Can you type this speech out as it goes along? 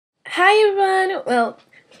Hi everyone! Well,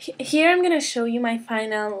 here I'm gonna show you my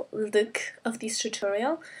final look of this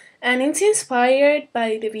tutorial, and it's inspired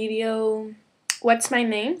by the video What's My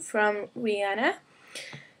Name from Rihanna.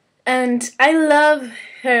 And I love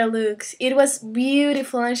her looks. It was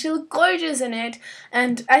beautiful and she looked gorgeous in it,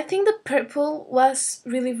 and I think the purple was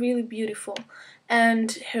really beautiful.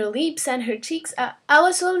 And her lips and her cheeks, I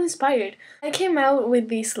was so inspired. I came out with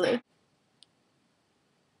this look.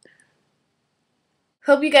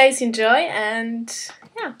 Hope you guys enjoy, and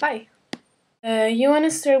yeah, bye. You want to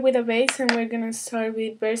start with a base, and we're gonna start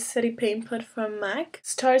with Versatile Paint Pot from MAC,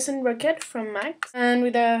 Stars and Rocket from MAC, and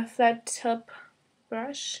with a flat top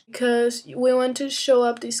brush because we want to show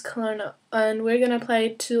up this color now, and we're gonna apply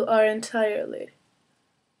it to our entire lid.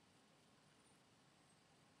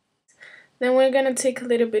 Then we're gonna take a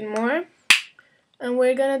little bit more, and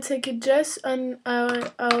we're gonna take it just on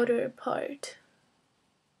our outer part.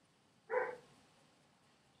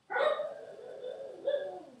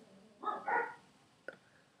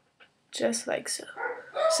 Just like so.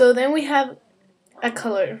 So then we have a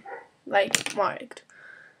color like marked.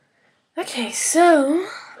 Okay, so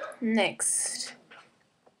next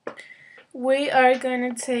we are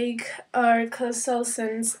gonna take our Coastal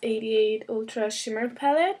Sense 88 Ultra Shimmer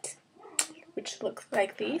palette, which looks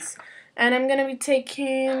like this, and I'm gonna be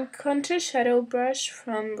taking Contour Shadow Brush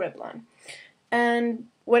from Revlon. And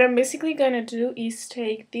what I'm basically gonna do is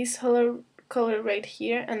take this color right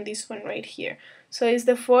here and this one right here. So it's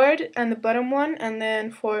the forward and the bottom one, and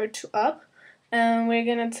then forward to up, and we're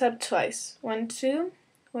gonna tap twice. 1, 2,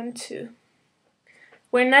 1, 2.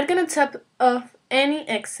 We're not gonna tap off any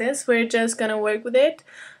excess, we're just gonna work with it.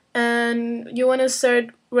 And you wanna start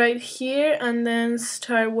right here and then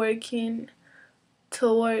start working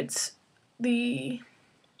towards the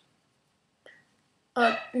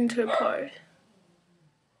up inner part.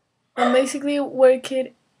 And basically work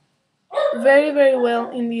it very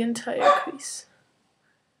well in the entire crease.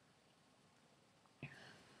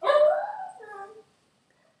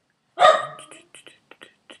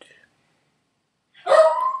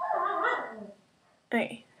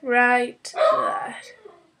 Okay, right that.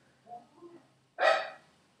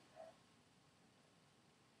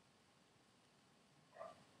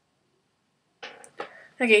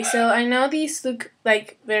 Okay, so I know these look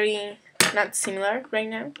like very not similar right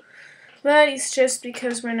now, but it's just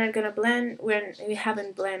because we're not gonna blend when we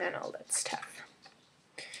haven't blended and all that stuff.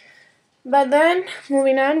 But then,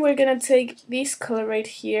 moving on, we're gonna take this color right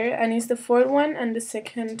here, and it's the fourth one and the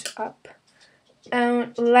second up.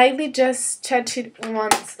 And lightly just touch it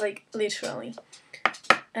once, like literally.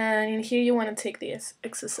 And in here you want to take the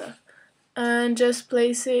excess off. And just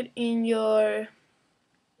place it in your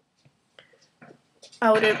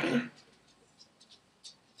outer V.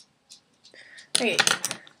 Okay,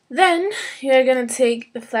 then you're gonna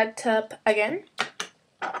take the flat top again.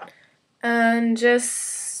 And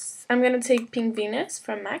just, I'm gonna take Pink Venus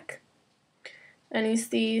from MAC. And it's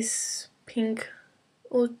this pink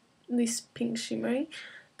shimmery,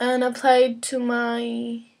 and apply it to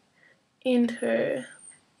my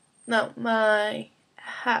my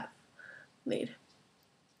half lid,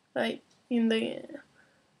 like in the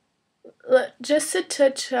just to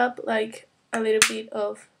touch up like a little bit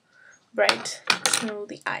of bright to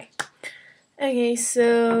the eye. Okay,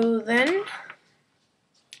 so then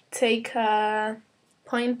take a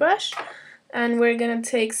point brush, and we're gonna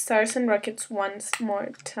take Stars and Rockets once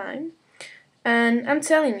more time. And I'm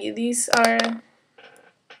telling you, these are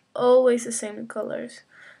always the same colors.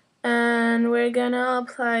 And we're gonna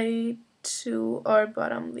apply it to our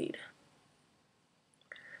bottom lid.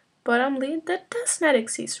 Bottom lid? That does not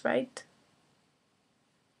exist, right?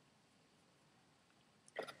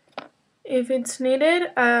 If it's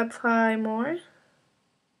needed, I apply more.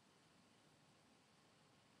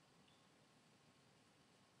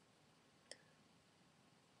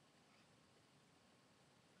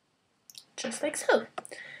 Just like so.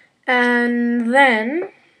 And then,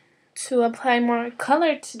 to apply more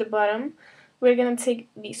color to the bottom, we're gonna take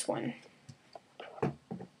this one.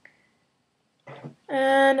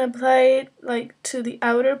 And apply it like to the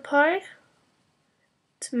outer part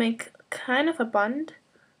to make kind of a bond,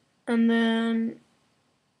 and then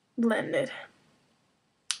blend it.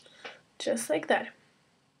 Just like that.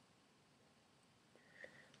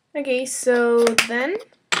 Okay, so then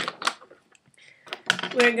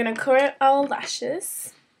we're gonna curl our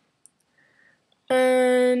lashes,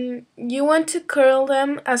 and you want to curl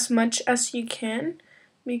them as much as you can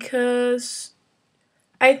because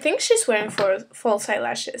I think she's wearing false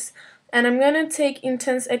eyelashes. And I'm gonna take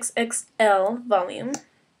Intense XXL Volume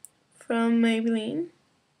from Maybelline.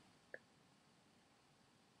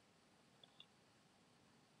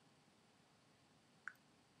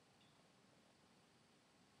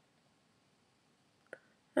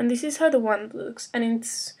 And this is how the wand looks, and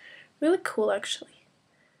it's really cool actually.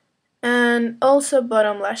 And also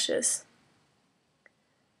bottom lashes.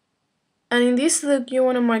 And in this look you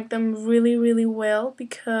want to mark them really well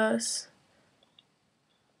because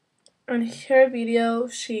on her video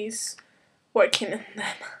she's working on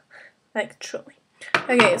them, like truly.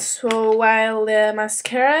 Okay, so while the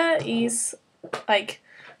mascara is like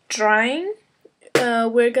drying,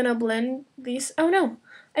 we're gonna blend these. Oh no,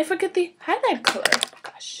 I forgot the highlight color.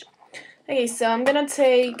 Gosh. Okay, so I'm gonna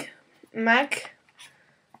take MAC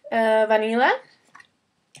Vanilla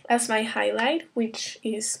as my highlight, which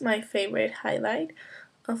is my favorite highlight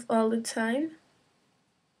of all the time.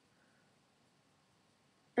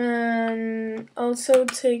 And also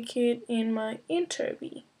take it in my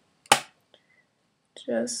interview.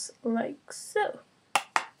 Just like so.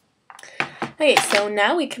 Okay, so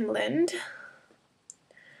now we can blend.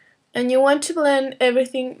 And you want to blend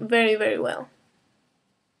everything very well.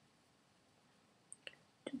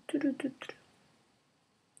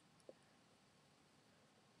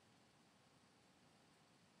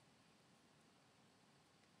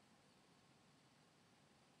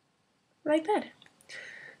 Like that.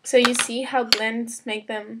 So you see how blends make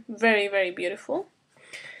them very beautiful.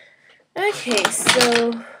 Okay,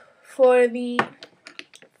 so for the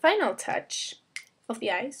final touch of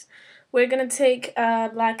the eyes, we're gonna take a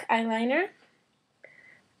black eyeliner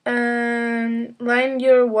and line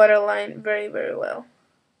your waterline very well.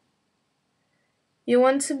 You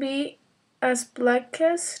want to be as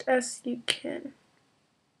blackest as you can.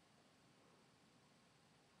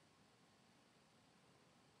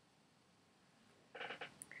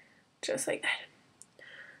 Just like that.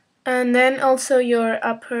 And then also your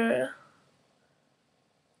upper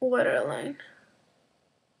waterline.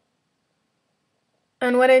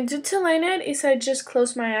 And what I do to line it is I just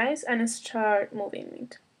close my eyes and start moving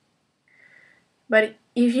it. But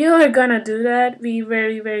if you are gonna do that, be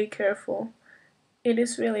very careful. It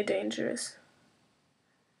is really dangerous.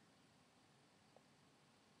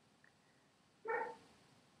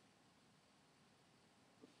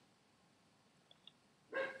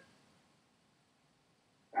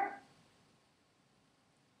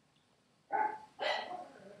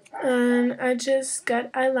 And I just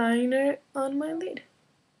got eyeliner on my lid.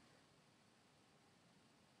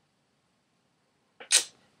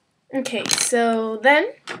 Okay, so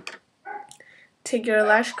then take your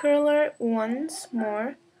lash curler once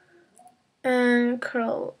more and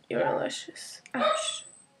curl your lashes. Ouch.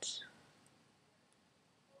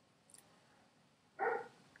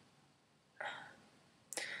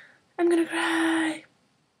 I'm gonna cry.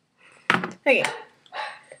 Okay.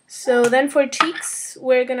 So then for cheeks,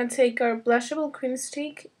 we're gonna take our blushable cream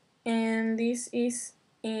stick, and this is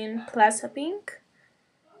in Plaza Pink.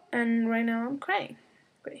 And right now I'm crying.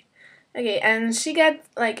 Great. Okay, and she got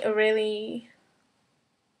like a really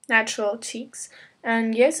natural cheeks.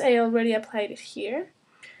 And yes, I already applied it here.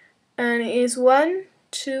 And it is 1,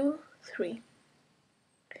 2, 3.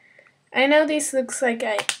 I know this looks like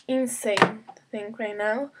an insane thing right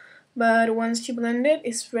now, but once you blend it,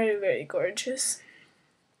 it's very gorgeous.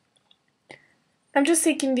 I'm just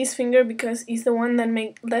taking this finger because it's the one that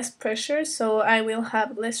makes less pressure, so I will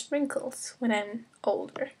have less wrinkles when I'm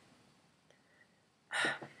older.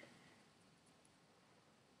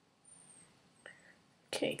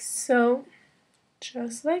 Okay, so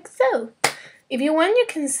just like so. If you want, you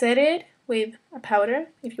can set it with a powder.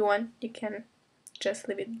 If you want, you can just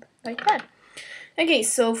leave it like that. Okay,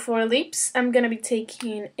 so for lips, I'm gonna be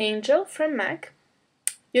taking Angel from MAC.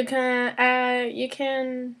 You can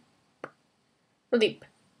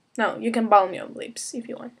balm your lips if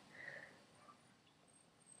you want.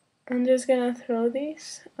 I'm just gonna throw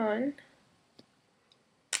this on.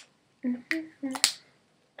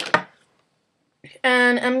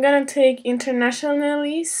 And I'm gonna take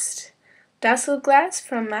Internationalist Dazzle Glass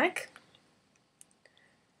from MAC.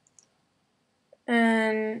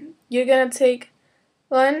 And you're gonna take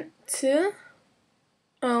 1, 2,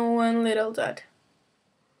 and 1 little dot.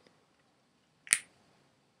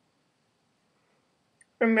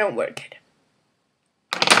 Remember, work it.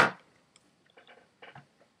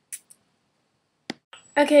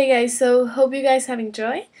 Okay guys, so hope you guys have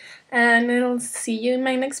enjoyed, and I'll see you in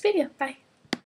my next video. Bye!